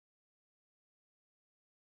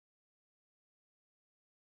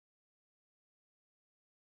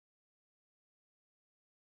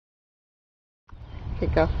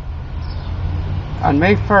Okay, go. On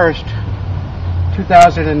May 1st,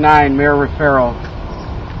 2009, Mayor Raffaello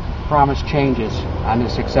promised changes on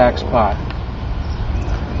this exact spot.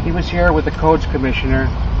 He was here with the Codes Commissioner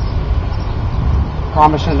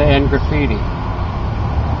promising to end graffiti.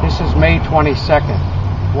 This is May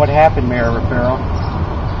 22nd. What happened, Mayor Raffaello?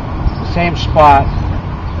 The same spot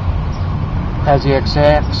has the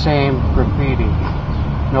exact same graffiti.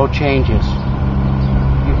 No changes.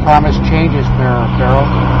 You promised changes, Mayor Raffaello.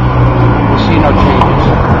 We see no changes.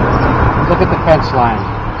 Look at the fence line.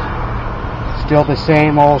 Still the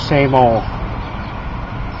same old, same old.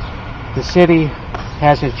 The city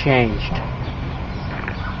hasn't changed.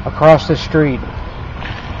 Across the street,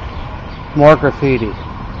 more graffiti.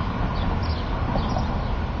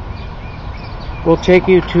 We'll take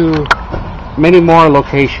you to many more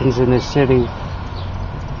locations in this city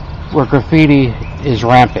where graffiti is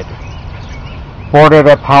rampant. Boarded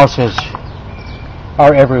up houses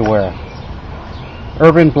are everywhere.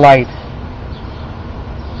 Urban blight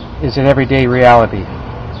is an everyday reality.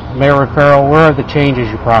 Mayor Raffaello, where are the changes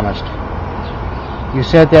you promised? You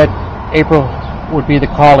said that April would be the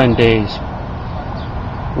call-in days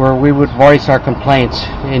where we would voice our complaints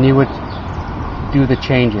and you would do the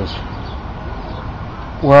changes.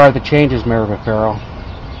 Where are the changes, Mayor Raffaello?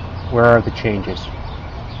 Where are the changes?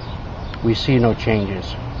 We see no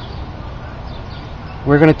changes.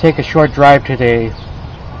 We're going to take a short drive today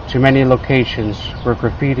to many locations where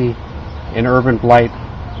graffiti and urban blight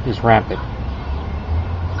is rampant.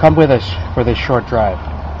 Come with us for this short drive.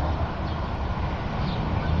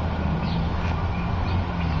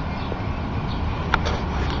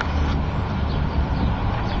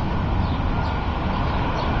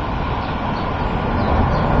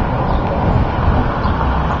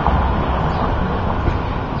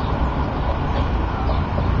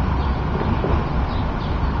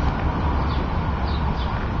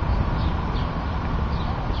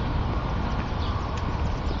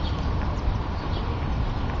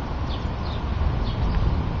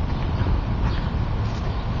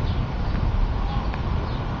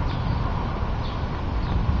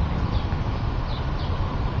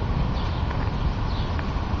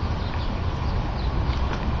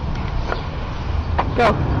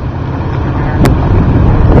 Go.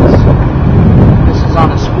 This is on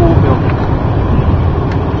a school building.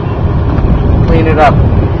 Clean it up.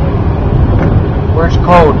 Where's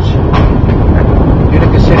Codes?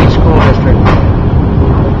 Utica City School District.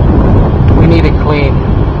 We need it clean.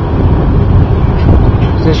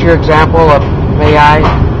 Is this your example of may I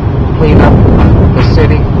clean up the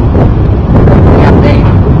city?